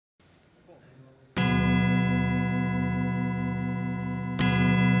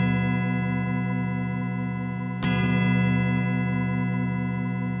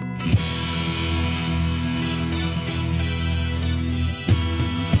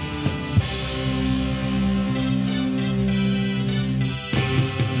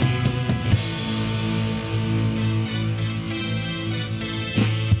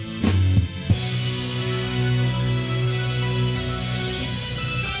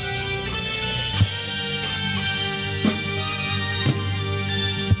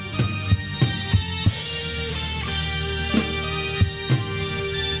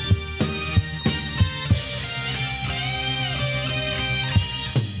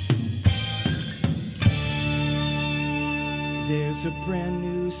It's a brand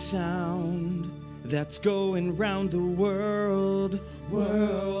new sound that's going round the world.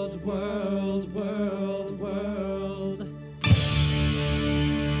 World, world, world, world.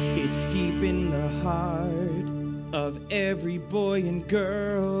 It's deep in the heart of every boy and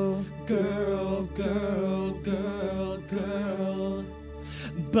girl. Girl, girl, girl, girl.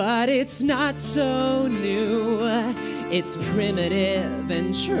 But it's not so new. It's primitive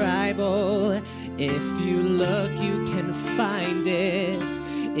and tribal. If you look, you can find it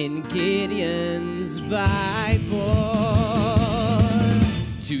in Gideon's Bible.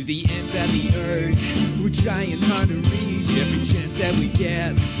 To the ends of the earth, we're trying hard to reach. Every chance that we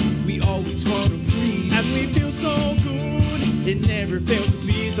get, we always want to preach. And we feel so good, it never fails to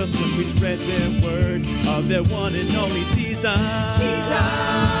please us when we spread their word of their one and only Jesus. Jesus!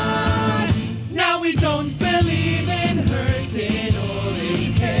 Now we don't believe in hurting or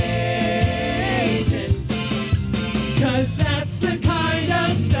in hating, 'cause that's the kind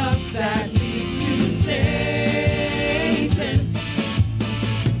of stuff that leads to Satan.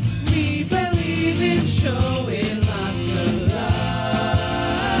 We believe in showing lots of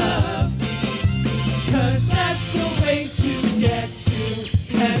love, 'cause that's the way to get to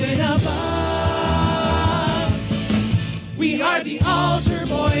heaven above. We are the altar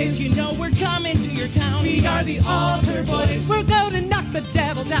boys. You know we're coming to your town. We are the altar boys. We're going to knock the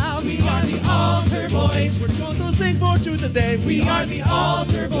devil down. We are the altar boys. We're going to sing for truth today. We are the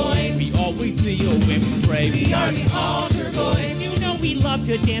altar boys. We always kneel when we pray. We are the altar boys. You know we love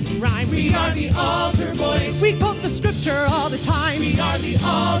to dance and rhyme. We are the altar boys. We quote the scripture all the time. We are the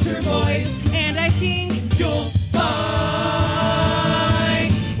altar boys. And I think you'll find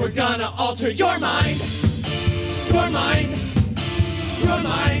we're gonna alter your mind. Your mind. Your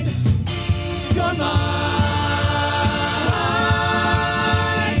mind. Your mind.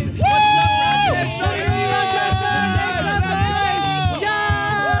 What's up, Rochester?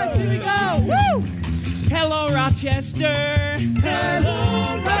 Yes, here we go. Woo! Hello, Rochester.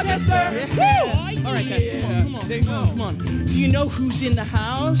 Hello, Rochester. Woo! All right, guys, come on. Do you know who's in the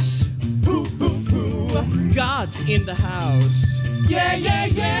house? Who? God's in the house. Yeah, yeah,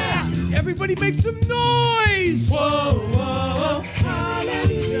 yeah. Everybody make some noise. Whoa, whoa.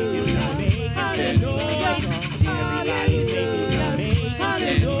 Hallelujah. Hallelujah.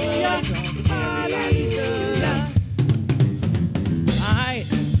 Hallelujah. Alright,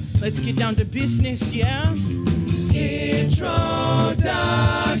 let's get down to business, yeah?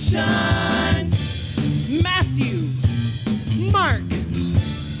 Introductions. Matthew, Mark,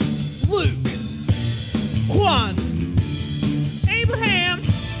 Luke, Juan, Abraham,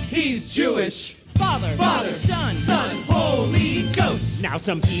 he's Jewish. Father, Son, Holy Ghost. Now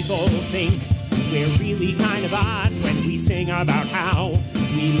some people think we're really kind of odd when we sing about how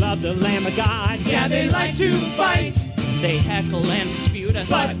we love the Lamb of God. Yeah, they like to fight. They heckle and dispute us,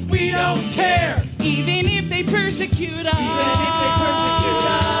 but we don't care. Even if they persecute us.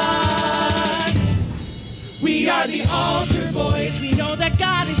 We are the altar boys. We know that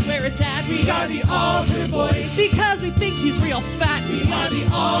God is where it's at. We are the altar boys. Because we think he's real fat. We are the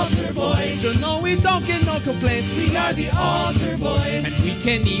altar boys. So no, we don't get no complaints. We are the altar boys. And we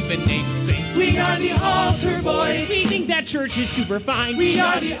can even name saints. We are the altar boys. We think that church is super fine. We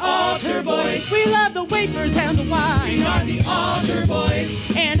are the altar boys. We love the wafers and the wine. We are the altar boys.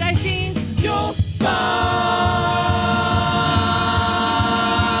 And I think you'll find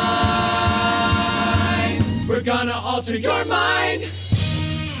we're gonna alter your mind.